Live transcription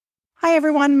Hi,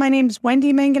 everyone. My name is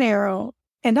Wendy Manganero,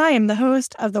 and I am the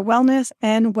host of the Wellness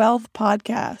and Wealth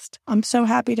Podcast. I'm so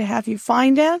happy to have you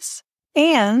find us.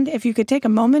 And if you could take a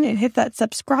moment and hit that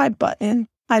subscribe button,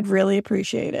 I'd really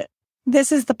appreciate it.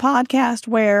 This is the podcast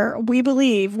where we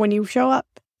believe when you show up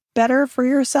better for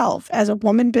yourself as a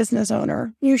woman business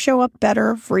owner, you show up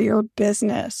better for your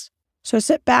business. So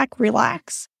sit back,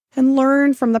 relax, and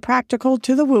learn from the practical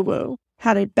to the woo-woo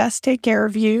how to best take care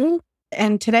of you.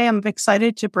 And today I'm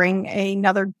excited to bring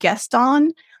another guest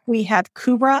on. We have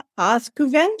Kubra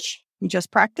Ozguvenc. We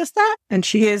just practiced that. And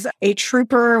she is a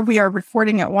trooper. We are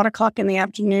recording at 1 o'clock in the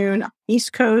afternoon,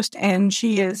 East Coast, and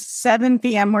she is 7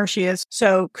 p.m. where she is.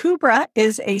 So Kubra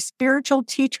is a spiritual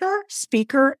teacher,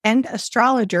 speaker, and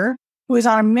astrologer who is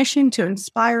on a mission to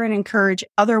inspire and encourage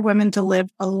other women to live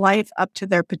a life up to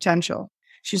their potential.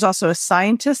 She's also a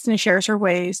scientist and shares her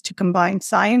ways to combine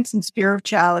science and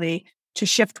spirituality to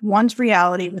shift one's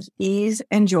reality with ease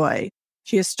and joy.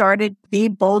 She has started the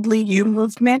Boldly You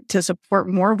movement to support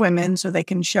more women so they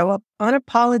can show up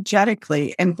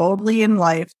unapologetically and boldly in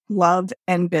life, love,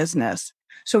 and business.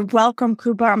 So welcome,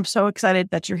 Kubra. I'm so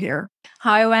excited that you're here.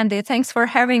 Hi, Wendy. Thanks for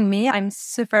having me. I'm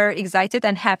super excited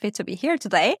and happy to be here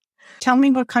today. Tell me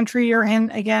what country you're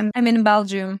in again. I'm in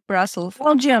Belgium, Brussels.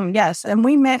 Belgium, yes. And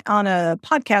we met on a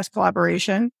podcast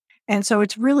collaboration. And so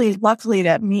it's really lovely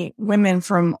to meet women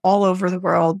from all over the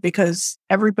world because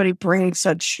everybody brings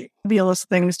such fabulous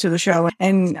things to the show.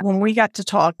 And when we got to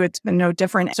talk, it's been no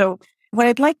different. So what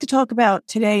I'd like to talk about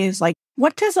today is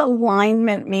what does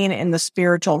alignment mean in the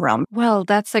spiritual realm? Well,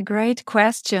 that's a great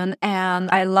question. And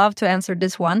I love to answer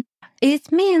this one. It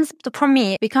means, for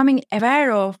me, becoming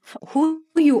aware of who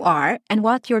you are and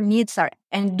what your needs are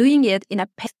and doing it in a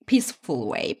peaceful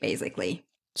way, basically.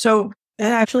 So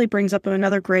that actually brings up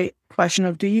another great question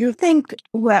of, do you think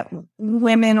that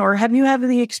women, or have you had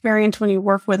the experience when you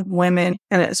work with women,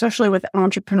 and especially with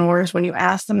entrepreneurs, when you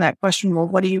ask them that question, well,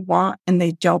 what do you want? And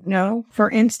they don't know. For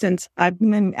instance, I've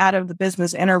been out of the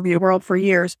business interview world for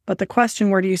years, but the question,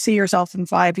 where do you see yourself in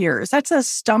 5 years? That's a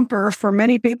stumper for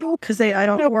many people because I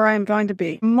don't know where I'm going to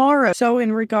be tomorrow. So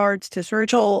in regards to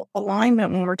spiritual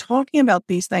alignment, when we're talking about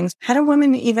these things, how do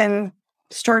women even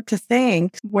start to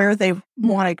think where they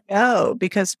want to go?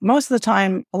 Because most of the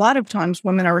time, a lot of times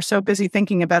women are so busy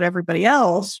thinking about everybody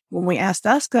else. When we asked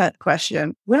us that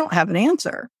question, we don't have an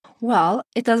answer. Well,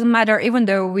 it doesn't matter even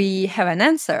though we have an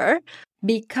answer,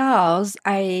 because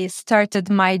I started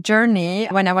my journey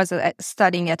when I was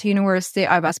studying at university.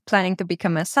 I was planning to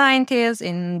become a scientist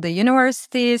in the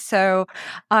university. So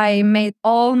I made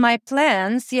all my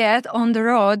plans, yet on the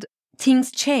road,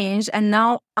 things changed, and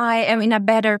now I am in a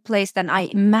better place than I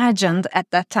imagined at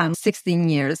that time, 16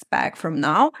 years back from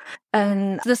now.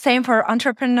 And the same for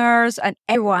entrepreneurs and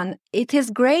everyone. It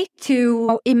is great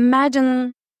to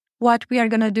imagine what we are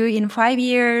going to do in 5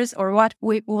 years or what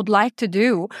we would like to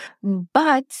do.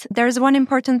 But there's one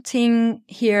important thing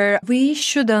here. We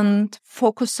shouldn't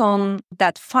focus on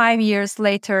that 5 years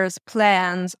later's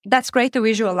plans. That's great to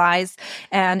visualize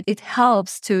and it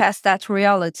helps to test that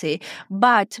reality.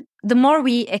 But the more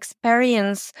we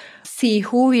experience, see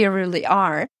who we really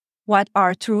are, what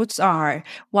our truths are,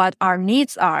 what our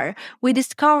needs are, we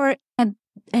discover an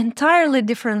entirely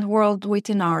different world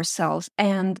within ourselves.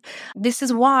 And this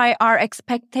is why our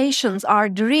expectations, our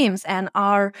dreams, and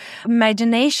our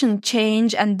imagination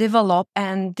change and develop.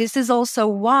 And this is also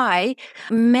why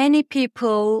many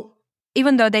people,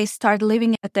 even though they start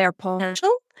living at their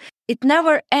potential, it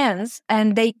never ends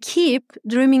and they keep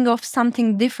dreaming of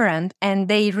something different and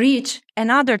they reach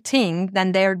another thing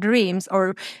than their dreams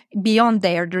or beyond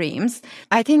their dreams.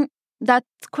 I think that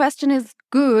question is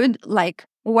good,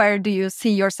 where do you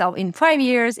see yourself in 5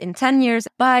 years, in 10 years?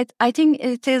 But I think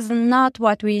it is not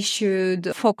what we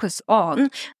should focus on.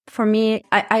 For me,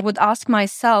 I would ask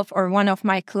myself or one of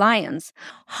my clients,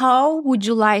 how would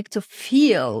you like to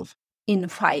feel in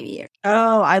 5 years?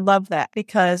 Oh, I love that,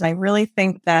 because I really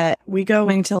think that we go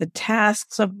into the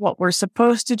tasks of what we're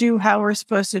supposed to do, how we're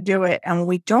supposed to do it, and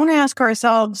we don't ask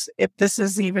ourselves if this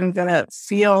is even going to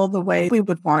feel the way we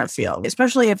would want to feel,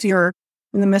 especially if you're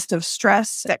in the midst of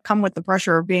stress that come with the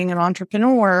pressure of being an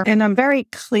entrepreneur. And I'm very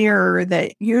clear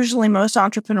that usually most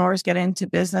entrepreneurs get into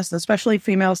business, especially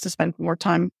females, to spend more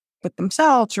time with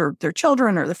themselves or their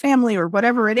children or the family or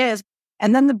whatever it is.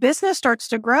 And then the business starts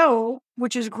to grow,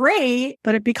 which is great,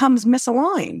 but it becomes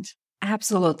misaligned.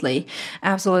 Absolutely.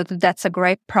 Absolutely. That's a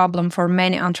great problem for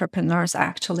many entrepreneurs,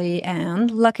 actually. And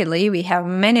luckily, we have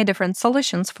many different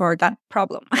solutions for that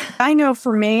problem. I know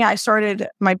for me, I started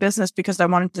my business because I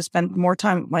wanted to spend more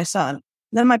time with my son.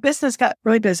 Then my business got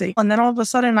really busy. And then all of a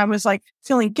sudden I was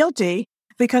feeling guilty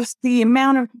because the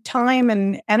amount of time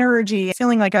and energy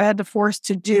feeling like I had to force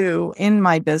to do in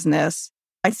my business,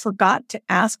 I forgot to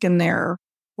ask in there,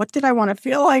 what did I want to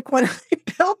feel like when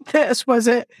I built this? Was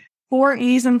it for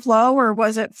ease and flow, or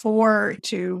was it for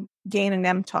to gain an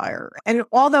empire? And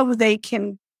although they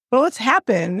can both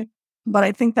happen, but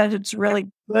I think that it's really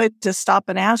good to stop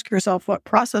and ask yourself, what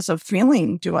process of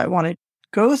feeling do I want to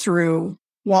go through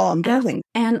while I'm building?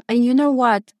 And you know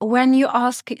what? When you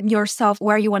ask yourself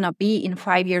where you want to be in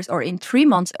 5 years or in 3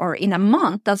 months or in a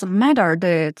month, doesn't matter.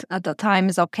 The time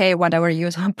is okay, whatever you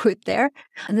put there.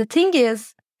 And the thing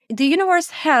is, the universe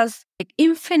has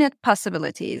infinite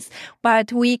possibilities,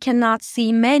 but we cannot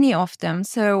see many of them.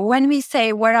 So when we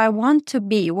say where I want to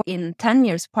be in 10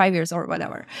 years, 5 years, or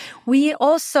whatever, we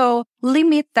also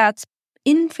limit that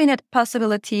infinite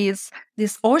possibilities,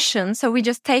 this ocean. So we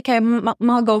just take a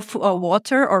mug of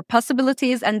water or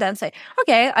possibilities and then say,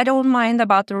 okay, I don't mind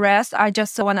about the rest. I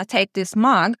just want to take this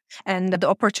mug and the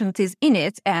opportunities in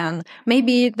it. And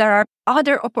maybe there are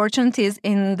other opportunities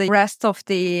in the rest of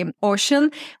the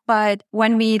ocean. But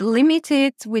when we limit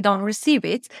it, we don't receive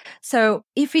it. So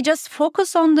if we just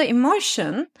focus on the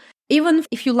emotion, even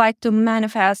if you like to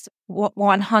manifest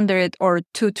 100 or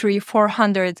 2, 3,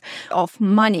 400 of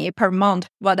money per month,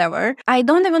 whatever, I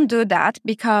don't even do that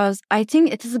because I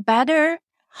think it is better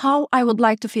how I would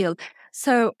like to feel.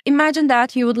 So imagine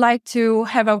that you would like to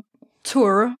have a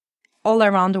tour all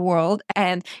around the world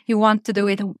and you want to do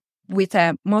it with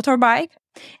a motorbike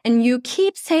and you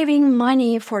keep saving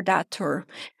money for that tour.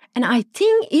 And I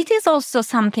think it is also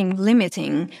something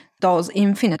limiting those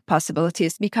infinite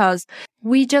possibilities because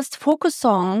we just focus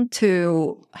on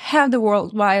to have the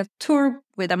worldwide tour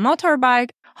with a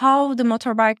motorbike, how the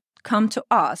motorbike come to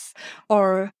us,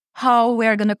 or how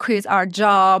we're going to quit our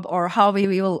job, or how we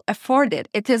will afford it.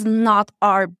 It is not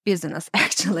our business,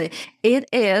 actually. It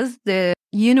is the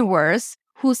universe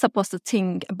who's supposed to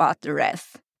think about the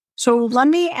rest. So let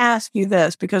me ask you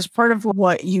this, because part of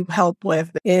what you help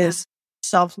with is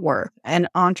self-worth and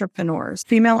entrepreneurs,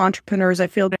 female entrepreneurs, I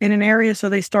feel, in an area, so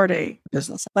they start a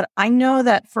business. But I know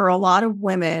that for a lot of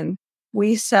women,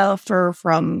 we suffer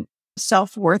from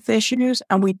self-worth issues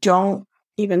and we don't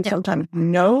even sometimes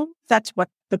know that's what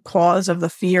the cause of the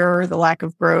fear, the lack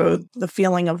of growth, the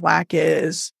feeling of lack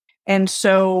is. And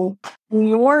so in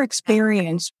your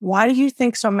experience, why do you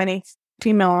think so many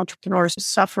female entrepreneurs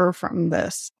suffer from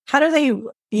this? How do they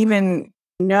even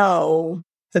know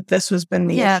that this has been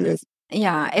the issue?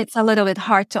 Yeah, it's a little bit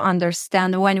hard to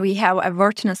understand when we have a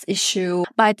worthiness issue,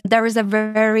 but there is a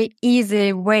very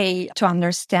easy way to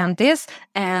understand this.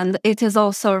 And it is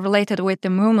also related with the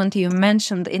movement you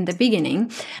mentioned in the beginning.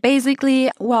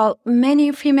 Basically, while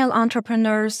many female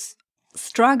entrepreneurs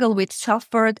struggle with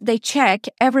self-worth, they check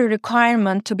every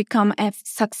requirement to become a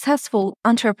successful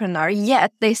entrepreneur,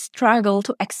 yet they struggle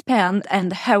to expand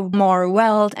and have more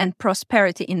wealth and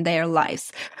prosperity in their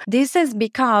lives. This is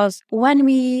because when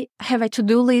we have a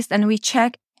to-do list and we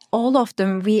check all of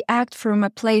them, we act from a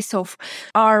place of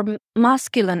our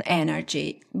masculine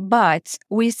energy, but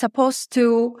we're supposed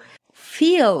to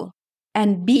feel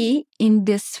and be in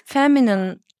this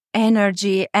feminine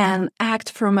energy and act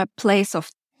from a place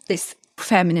of this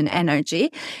feminine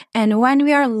energy. And when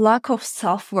we are lack of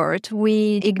self-worth,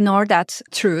 we ignore that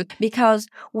truth, because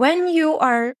when you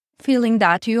are feeling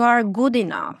that you are good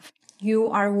enough, you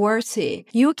are worthy,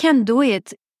 you can do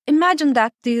it. Imagine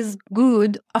that these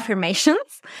good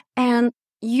affirmations, and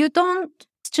you don't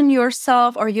question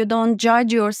yourself or you don't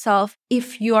judge yourself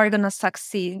if you are going to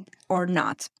succeed or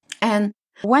not. And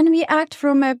when we act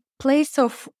from a place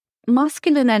of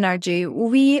masculine energy,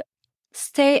 we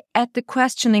stay at the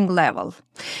questioning level.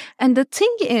 And the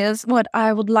thing is, what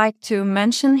I would like to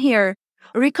mention here,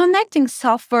 reconnecting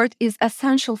self-worth is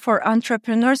essential for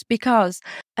entrepreneurs because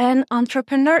an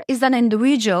entrepreneur is an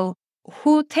individual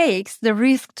who takes the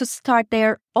risk to start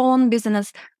their own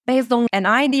business based on an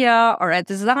idea or a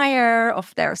desire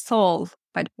of their soul.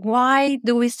 But why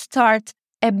do we start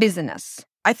a business?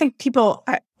 I think people,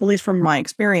 at least from my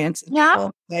experience,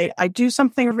 I do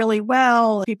something really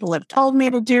well. People have told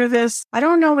me to do this. I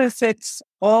don't know if it's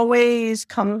always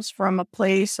comes from a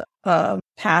place of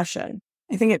passion.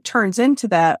 I think it turns into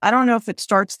that. I don't know if it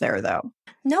starts there, though.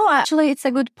 No, actually, it's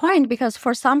a good point, because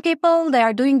for some people, they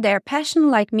are doing their passion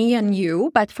like me and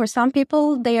you. But for some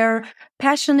people, their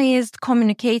passion is to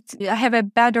communicate, have a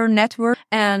better network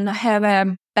and have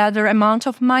a better amount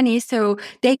of money. So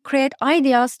they create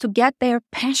ideas to get their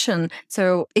passion.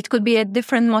 So it could be a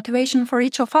different motivation for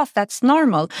each of us. That's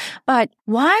normal. But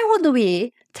why would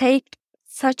we take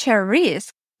such a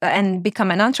risk and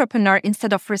become an entrepreneur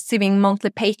instead of receiving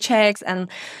monthly paychecks and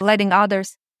letting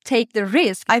others take the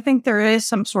risk. I think there is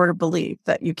some sort of belief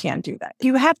that you can't do that.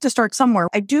 You have to start somewhere.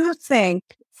 I do think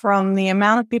from the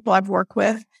amount of people I've worked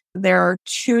with, there are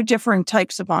two different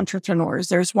types of entrepreneurs.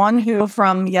 There's one who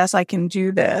from, yes, I can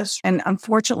do this. And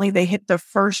unfortunately, they hit the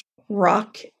first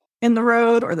rock in the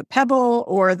road or the pebble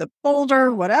or the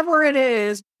boulder, whatever it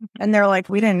is. And they're like,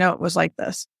 we didn't know it was like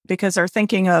this, because they're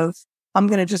thinking of, I'm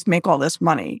going to just make all this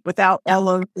money without all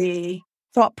of the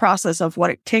thought process of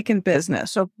what it takes in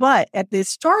business. So, but at the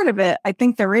start of it, I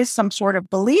think there is some sort of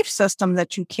belief system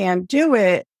that you can do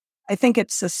it. I think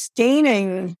it's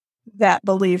sustaining that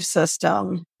belief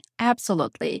system.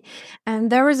 Absolutely.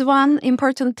 And there is one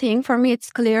important thing for me.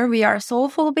 It's clear we are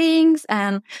soulful beings.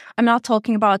 And I'm not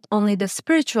talking about only the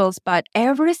spirituals, but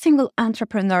every single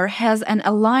entrepreneur has an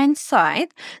aligned side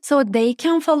so they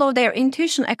can follow their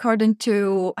intuition according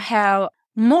to how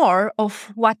more of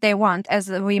what they want. As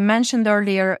we mentioned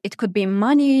earlier, it could be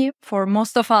money. For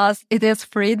most of us, it is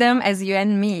freedom, as you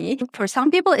and me. For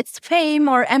some people, it's fame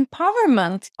or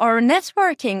empowerment or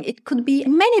networking. It could be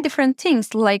many different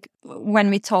things, like when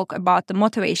we talk about the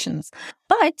motivations.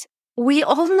 But we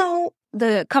all know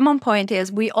the common point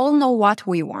is we all know what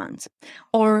we want.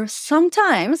 Or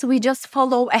sometimes we just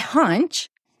follow a hunch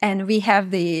and we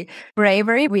have the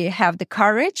bravery, we have the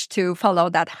courage to follow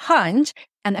that hunch,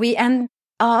 and we end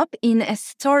up in a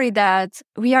story that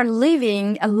we are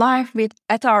living a life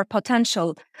at our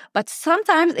potential. But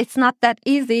sometimes it's not that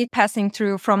easy passing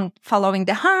through from following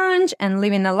the hunch and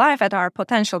living a life at our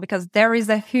potential, because there is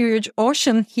a huge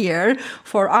ocean here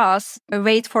for us,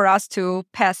 wait for us to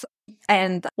pass.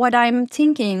 And what I'm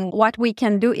thinking, what we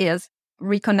can do is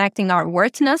reconnecting our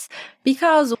worthiness,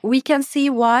 because we can see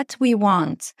what we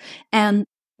want and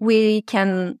we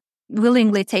can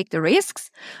willingly take the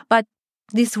risks. But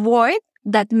this void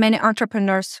that many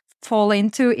entrepreneurs fall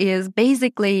into is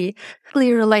basically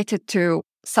related to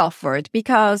self-worth,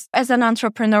 because as an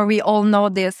entrepreneur, we all know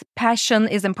this passion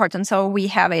is important. So we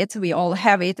have it, we all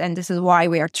have it. And this is why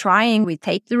we are trying, we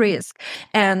take the risk.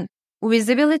 And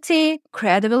visibility,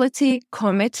 credibility,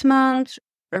 commitment,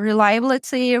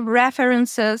 reliability,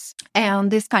 references,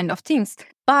 and these kind of things.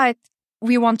 But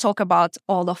we won't talk about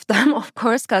all of them, of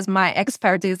course, because my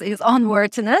expertise is on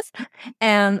worthiness.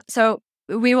 And so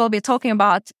we will be talking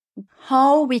about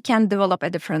how we can develop a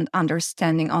different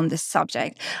understanding on this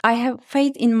subject. I have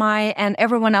faith in my and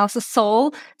everyone else's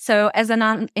soul. So as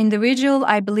an individual,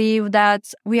 I believe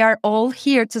that we are all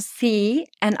here to see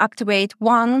and activate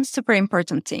one super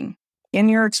important thing. In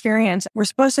your experience, we're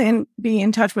supposed to be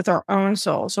in touch with our own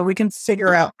soul so we can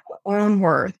figure out our own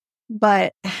worth.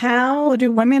 But how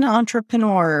do women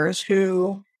entrepreneurs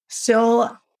who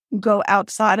still go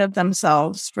outside of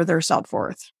themselves for their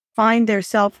self-worth find their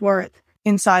self-worth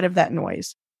inside of that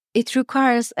noise? It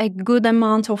requires a good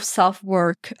amount of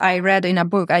self-work. I read in a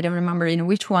book, I don't remember in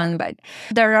which one, but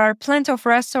there are plenty of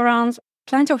restaurants,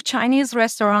 plenty of Chinese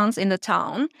restaurants in the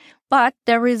town. But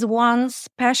there is one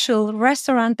special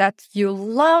restaurant that you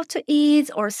love to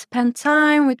eat or spend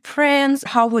time with friends.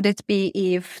 How would it be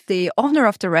if the owner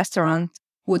of the restaurant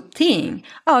would think,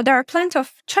 oh, there are plenty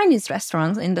of Chinese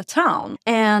restaurants in the town,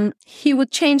 and he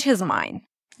would change his mind?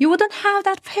 You wouldn't have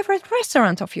that favorite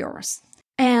restaurant of yours.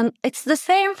 And it's the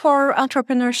same for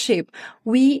entrepreneurship.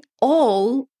 We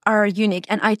all are unique.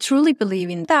 And I truly believe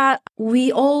in that.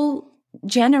 We all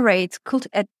generate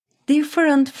a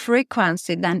different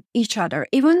frequency than each other.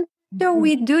 Even though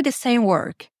we do the same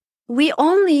work, we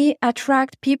only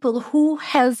attract people who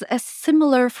has a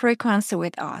similar frequency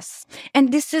with us.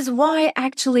 And this is why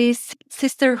actually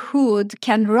sisterhood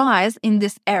can rise in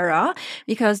this era,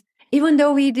 because even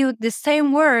though we do the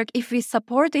same work, if we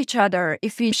support each other,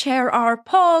 if we share our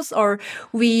posts or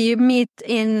we meet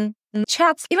in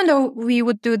chats, even though we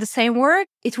would do the same work,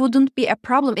 it wouldn't be a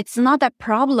problem. It's not a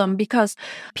problem because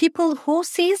people who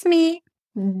sees me,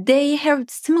 they have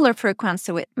similar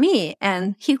frequency with me,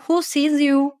 and he who sees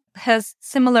you has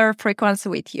similar frequency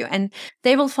with you, and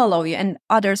they will follow you and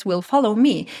others will follow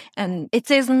me. And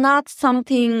it is not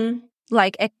something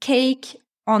like a cake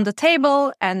on the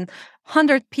table and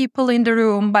 100 people in the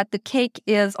room, but the cake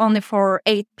is only for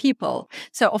 8 people.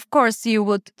 So of course you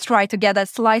would try to get a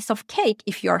slice of cake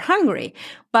if you're hungry,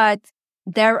 but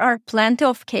there are plenty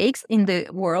of cakes in the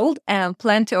world and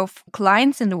plenty of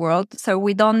clients in the world. So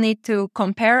we don't need to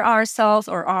compare ourselves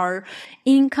or our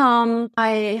income.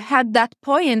 I had that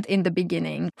point in the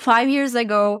beginning. 5 years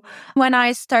ago, when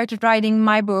I started writing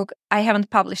my book, I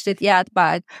haven't published it yet,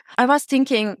 but I was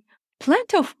thinking,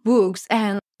 plenty of books,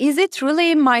 and is it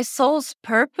really my soul's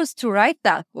purpose to write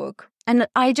that book? And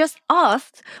I just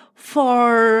asked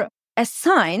for a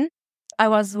sign I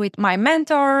was with my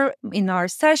mentor in our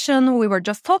session. We were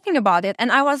just talking about it.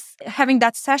 And I was having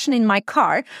that session in my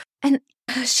car. And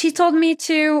she told me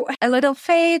to a little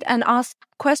faith and ask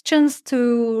questions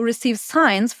to receive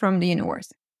signs from the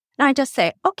universe. And I just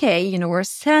say, okay, universe,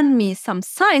 send me some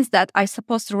signs that I'm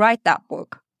supposed to write that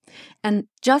book. And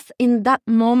just in that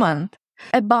moment,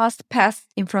 a bus passed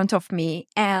in front of me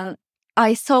and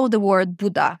I saw the word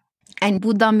Buddha. And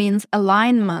Buddha means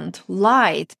alignment,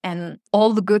 light, and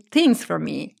all the good things for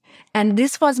me. And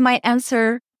this was my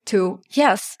answer to,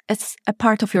 yes, it's a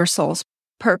part of your soul's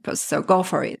purpose, so go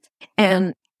for it.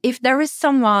 And if there is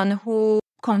someone who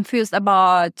confused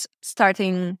about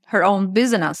starting her own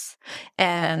business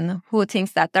and who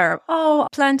thinks that there are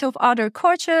plenty of other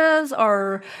coaches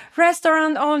or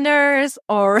restaurant owners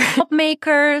or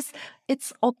makers,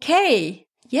 it's okay.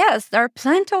 Yes, there are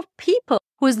plenty of people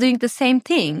who is doing the same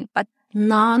thing, but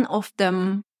none of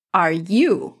them are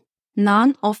you.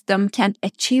 None of them can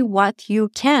achieve what you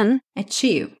can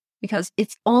achieve because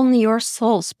it's only your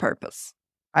soul's purpose.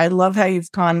 I love how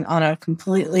you've gone on a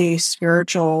completely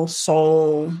spiritual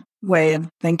soul way of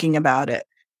thinking about it.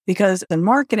 Because in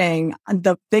marketing,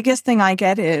 the biggest thing I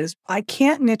get is I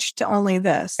can't niche to only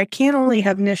this. I can't only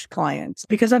have niche clients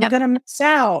because I'm going to miss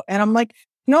out. And I'm like,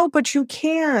 no, but you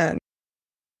can.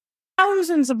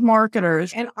 Thousands of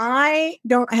marketers, and I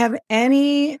don't have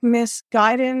any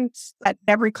misguidance that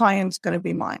every client's going to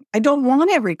be mine. I don't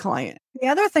want every client. The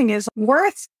other thing is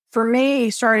worth for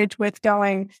me started with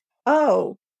going,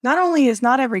 oh, not only is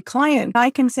not every client, I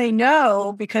can say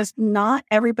no because not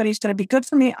everybody's going to be good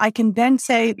for me. I can then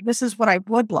say, this is what I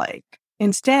would like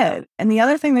instead. And the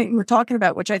other thing that you were talking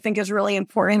about, which I think is really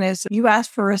important, is you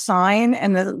ask for a sign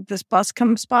and this bus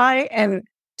comes by. And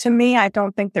to me, I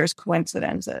don't think there's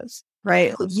coincidences,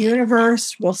 right? The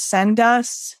universe will send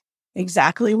us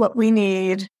exactly what we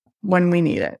need when we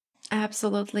need it.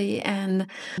 Absolutely. And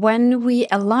when we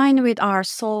align with our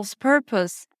soul's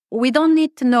purpose, we don't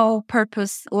need to know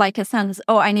purpose like a sense,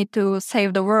 oh, I need to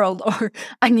save the world or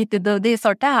I need to do this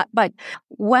or that. But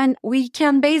when we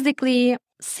can basically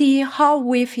see how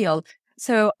we feel.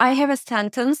 So I have a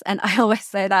sentence and I always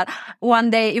say that one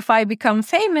day if I become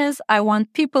famous, I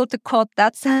want people to quote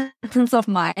that sentence of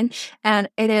mine. And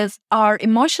it is, our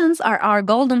emotions are our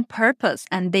golden purpose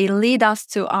and they lead us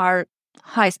to our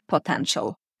highest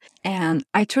potential. And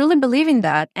I truly believe in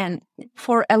that. And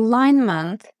for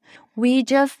alignment, we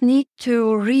just need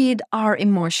to read our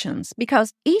emotions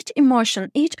because each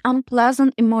emotion, each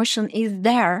unpleasant emotion is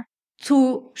there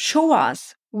to show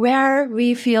us where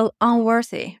we feel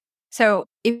unworthy. So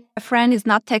if a friend is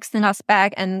not texting us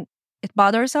back and it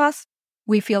bothers us,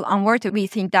 we feel unworthy. We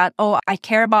think that, oh, I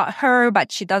care about her,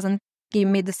 but she doesn't give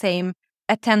me the same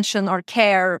attention or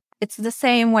care. It's the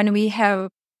same when we have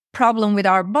problem with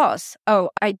our boss. Oh,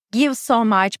 I give so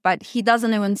much, but he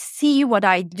doesn't even see what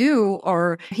I do,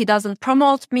 or he doesn't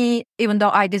promote me even though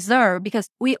I deserve, because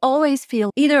we always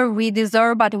feel either we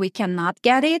deserve, but we cannot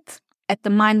get it. At the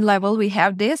mind level, we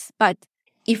have this, but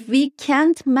if we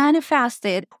can't manifest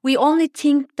it, we only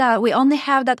think that we only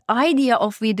have that idea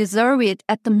of we deserve it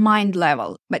at the mind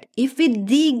level. But if we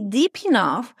dig deep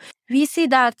enough, we see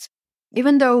that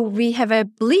even though we have a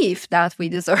belief that we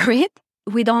deserve it,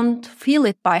 we don't feel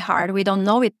it by heart. We don't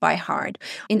know it by heart.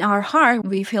 In our heart,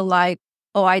 we feel like,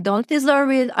 oh, I don't deserve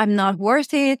it. I'm not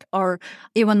worth it. Or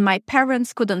even my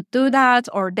parents couldn't do that,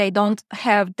 or they don't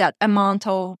have that amount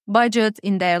of budget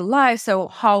in their life. So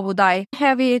how would I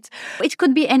have it? It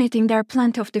could be anything. There are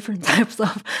plenty of different types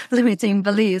of limiting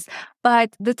beliefs.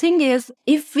 But the thing is,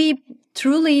 if we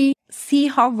truly see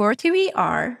how worthy we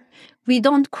are, we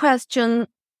don't question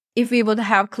if we would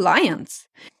have clients,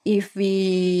 if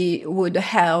we would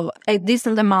have a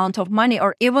decent amount of money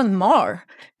or even more,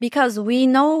 because we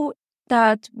know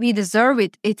that we deserve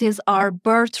it. It is our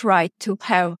birthright to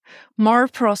have more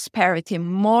prosperity,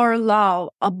 more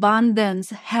love, abundance,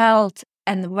 health,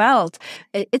 and wealth.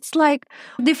 It's like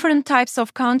different types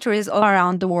of countries all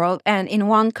around the world. And in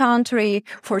one country,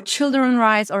 for children's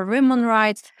rights or women's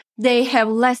rights, they have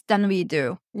less than we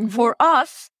do. Mm-hmm. For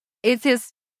us, it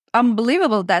is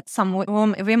unbelievable that some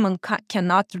women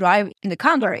cannot drive in the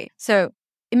country. So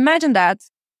imagine that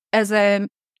as a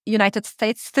United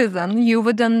States citizen, you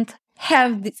wouldn't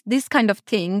have this kind of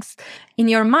things in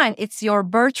your mind. It's your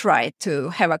birthright to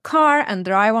have a car and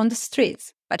drive on the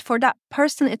streets. But for that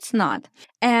person, it's not.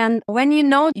 And when you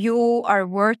know you are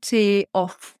worthy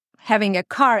of having a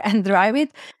car and drive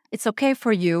it, it's okay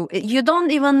for you. You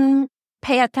don't even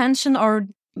pay attention, or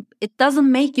it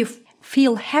doesn't make you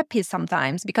feel happy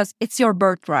sometimes because it's your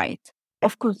birthright.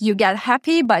 Of course, you get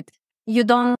happy, but you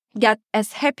don't get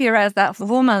as happy as that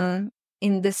woman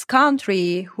in this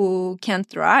country who can't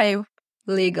drive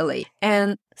legally.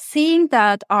 And seeing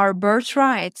that our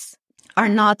birthrights are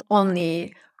not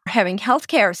only having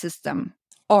healthcare system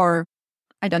or,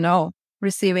 I don't know,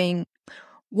 receiving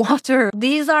water.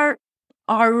 These are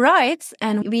our rights,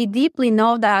 and we deeply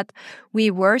know that we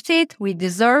worth it, we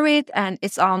deserve it, and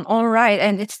it's our own right.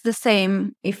 And it's the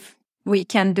same if we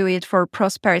can do it for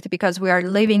prosperity, because we are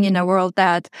living in a world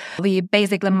that we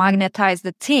basically magnetize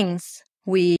the things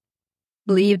we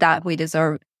believe that we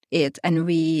deserve it, and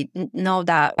we know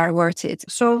that are worth it.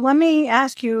 So let me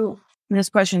ask you this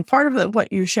question. Part of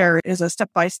what you share is a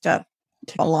step-by-step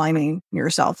to aligning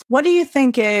yourself. What do you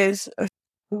think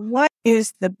what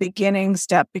is the beginning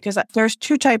step? Because there's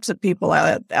two types of people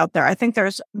out there. I think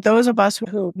there's those of us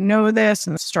who know this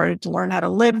and started to learn how to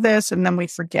live this, and then we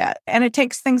forget. And it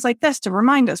takes things like this to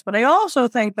remind us. But I also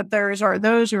think that are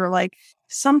those who are like,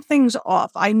 something's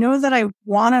off. I know that I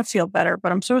want to feel better,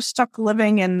 but I'm so stuck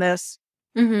living in this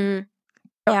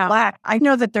lack. I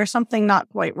know that there's something not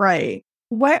quite right.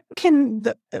 What can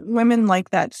the women like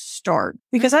that start?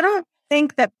 Because I don't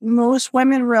think that most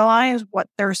women realize what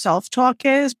their self-talk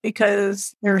is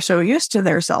because they're so used to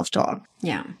their self-talk.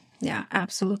 Yeah,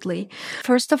 absolutely.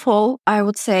 First of all, I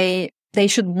would say they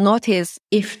should notice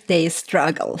if they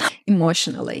struggle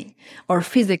emotionally or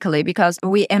physically, because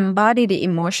we embody the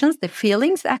emotions, the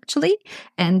feelings actually,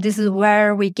 and this is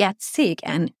where we get sick,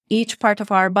 and each part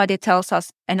of our body tells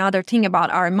us another thing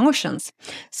about our emotions.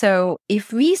 So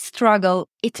if we struggle,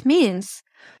 it means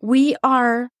we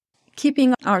are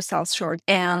keeping ourselves short,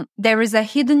 and there is a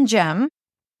hidden gem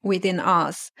within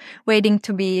us waiting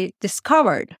to be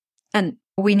discovered, and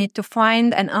we need to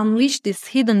find and unleash this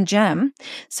hidden gem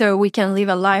so we can live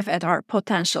a life at our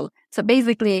potential. So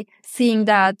basically, seeing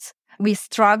that we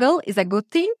struggle is a good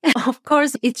thing. Of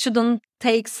course, it shouldn't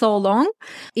take so long.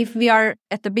 If we are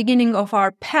at the beginning of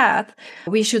our path,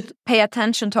 we should pay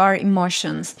attention to our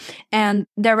emotions. And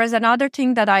there is another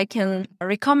thing that I can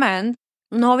recommend.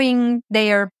 Knowing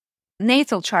their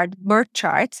natal chart, birth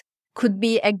chart, could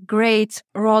be a great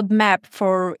roadmap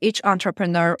for each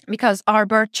entrepreneur, because our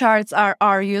birth charts are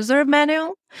our user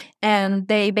manual, and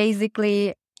they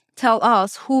basically tell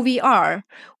us who we are,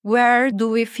 where do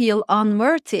we feel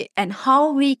unworthy, and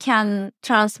how we can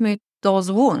transmute those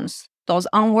wounds, those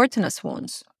unworthiness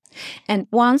wounds. And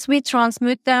once we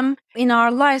transmute them in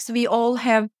our lives, we all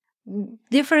have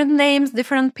different names,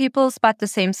 different peoples, but the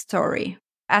same story,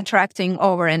 attracting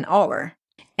over and over.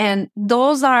 And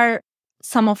those are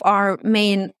some of our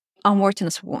main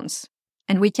unworthiness wounds.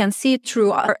 And we can see it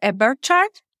through a birth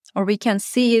chart, or we can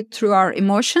see it through our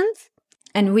emotions,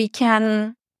 and we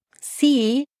can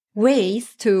see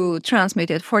ways to transmit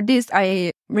it. For this,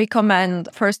 I recommend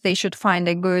first they should find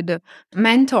a good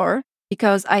mentor,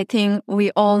 because I think we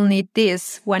all need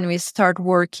this when we start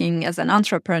working as an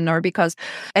entrepreneur, because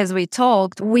as we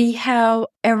talked, we have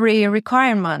every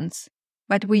requirement,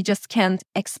 but we just can't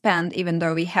expand even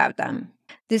though we have them.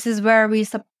 This is where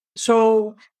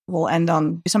So we'll end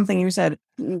on something you said.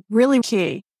 Really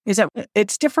key is that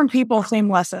it's different people, same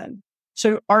lesson.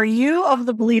 So are you of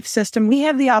the belief system we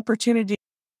have the opportunity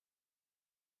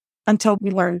until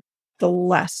we learn the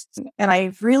lesson? And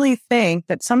I really think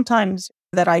that sometimes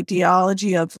that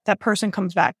ideology of that person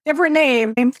comes back, different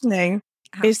name, same thing,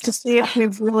 is to see if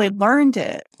we've really learned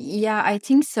it. Yeah, I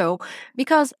think so.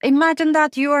 Because imagine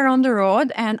that you are on the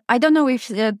road, and I don't know if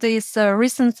these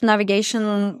recent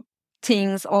navigation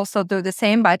things also do the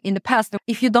same, but in the past,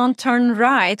 if you don't turn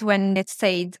right when it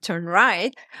said turn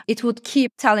right, it would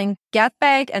keep telling get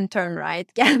back and turn right,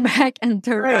 get back and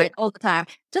turn right all the time.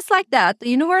 Just like that, the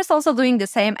universe also doing the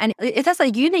same, and it has a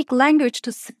unique language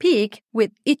to speak with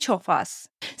each of us.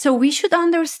 So we should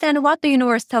understand what the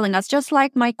universe is telling us, just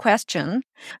like my question.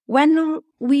 When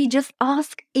we just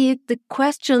ask it the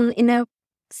question in a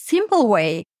simple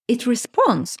way, it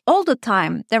responds all the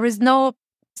time. There is no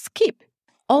skip.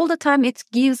 All the time it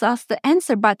gives us the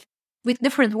answer, but with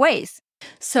different ways.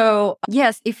 So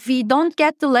yes, if we don't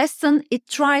get the lesson, it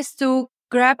tries to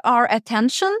grab our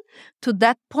attention to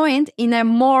that point in a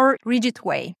more rigid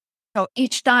way. So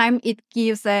each time it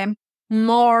gives a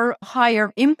more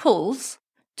higher impulse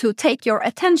to take your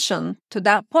attention to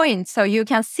that point. So you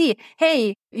can see,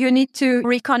 hey, you need to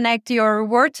reconnect your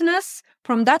worthiness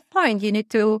from that point. You need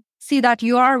to see that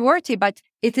you are worthy, but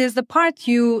it is the part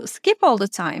you skip all the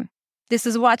time. This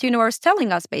is what universe is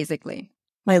telling us, basically.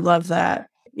 I love that.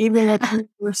 Even if we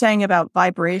were saying about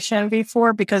vibration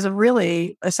before, because of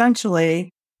really,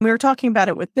 essentially, we were talking about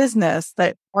it with business,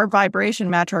 that our vibration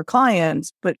match our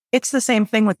clients, but it's the same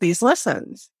thing with these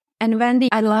lessons. And Wendy,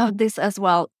 I love this as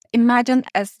well. Imagine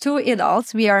as two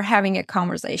adults, we are having a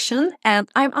conversation, and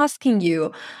I'm asking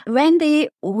you, Wendy,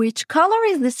 which color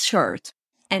is this shirt?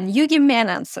 and you give me an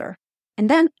answer. And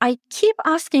then I keep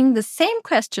asking the same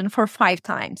question for 5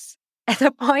 times. At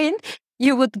a point,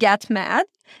 you would get mad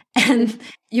and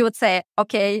you would say,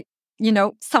 okay,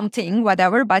 something,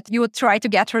 whatever, but you would try to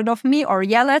get rid of me or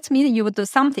yell at me, you would do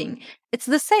something. It's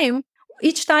the same.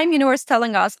 Each time universe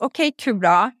telling us, okay,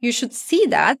 Kubra, you should see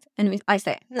that. And I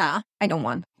say, no, I don't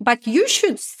want. But you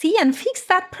should see and fix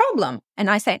that problem. And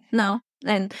I say, no.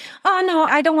 And, oh, no,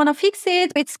 I don't want to fix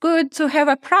it. It's good to have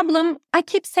a problem. I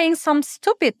keep saying some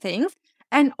stupid things.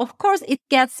 And of course, it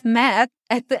gets mad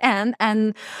at the end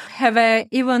and have a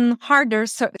even harder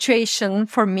situation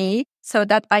for me so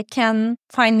that I can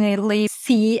finally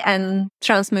see and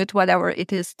transmute whatever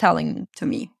it is telling to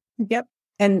me. Yep.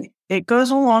 And it goes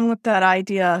along with that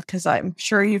idea, because I'm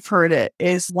sure you've heard it,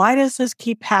 is why does this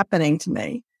keep happening to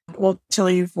me? Well, till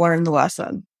you've learned the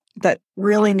lesson that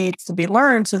really needs to be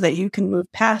learned so that you can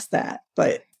move past that.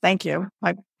 But thank you.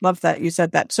 I love that you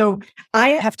said that. So I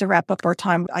have to wrap up our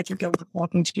time. I could go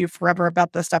talking to you forever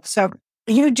about this stuff. So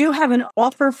you do have an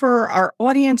offer for our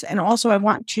audience. And also I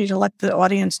want you to let the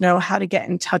audience know how to get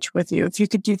in touch with you. If you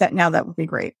could do that now, that would be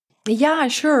great. Yeah,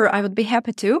 sure. I would be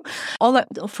happy to.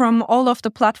 From all of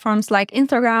the platforms like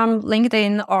Instagram,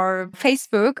 LinkedIn, or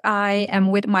Facebook, I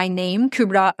am with my name,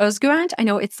 Kubra Ozguvenc. I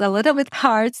know it's a little bit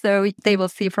hard, so they will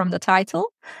see from the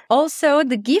title. Also,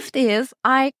 the gift is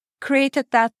I created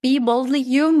that Be Boldly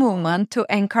You movement to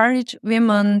encourage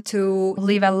women to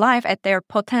live a life at their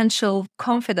potential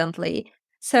confidently.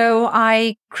 So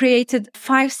I created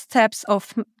 5 steps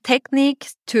of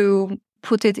techniques to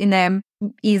put it in an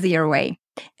easier way.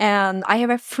 And I have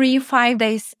a free 5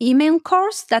 days email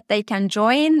course that they can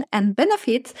join and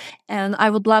benefit. And I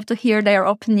would love to hear their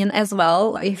opinion as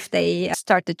well if they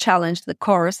start to challenge the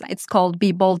course. It's called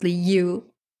Be Boldly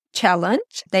You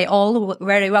Challenge. They all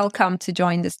very welcome to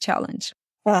join this challenge.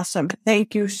 Awesome.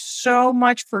 Thank you so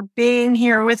much for being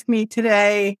here with me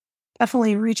today.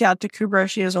 Definitely reach out to Kubra.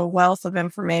 She has a wealth of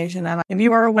information. And if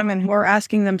you are a woman who are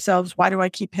asking themselves, why do I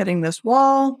keep hitting this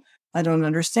wall? I don't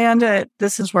understand it.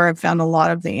 This is where I've found a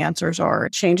lot of the answers are.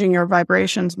 Changing your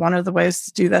vibrations. One of the ways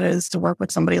to do that is to work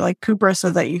with somebody like Kubra so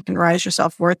that you can rise your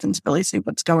self-worth and really see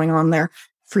what's going on there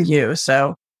for you.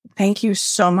 So thank you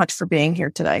so much for being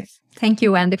here today. Thank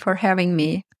you, Wendy, for having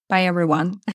me. Bye, everyone.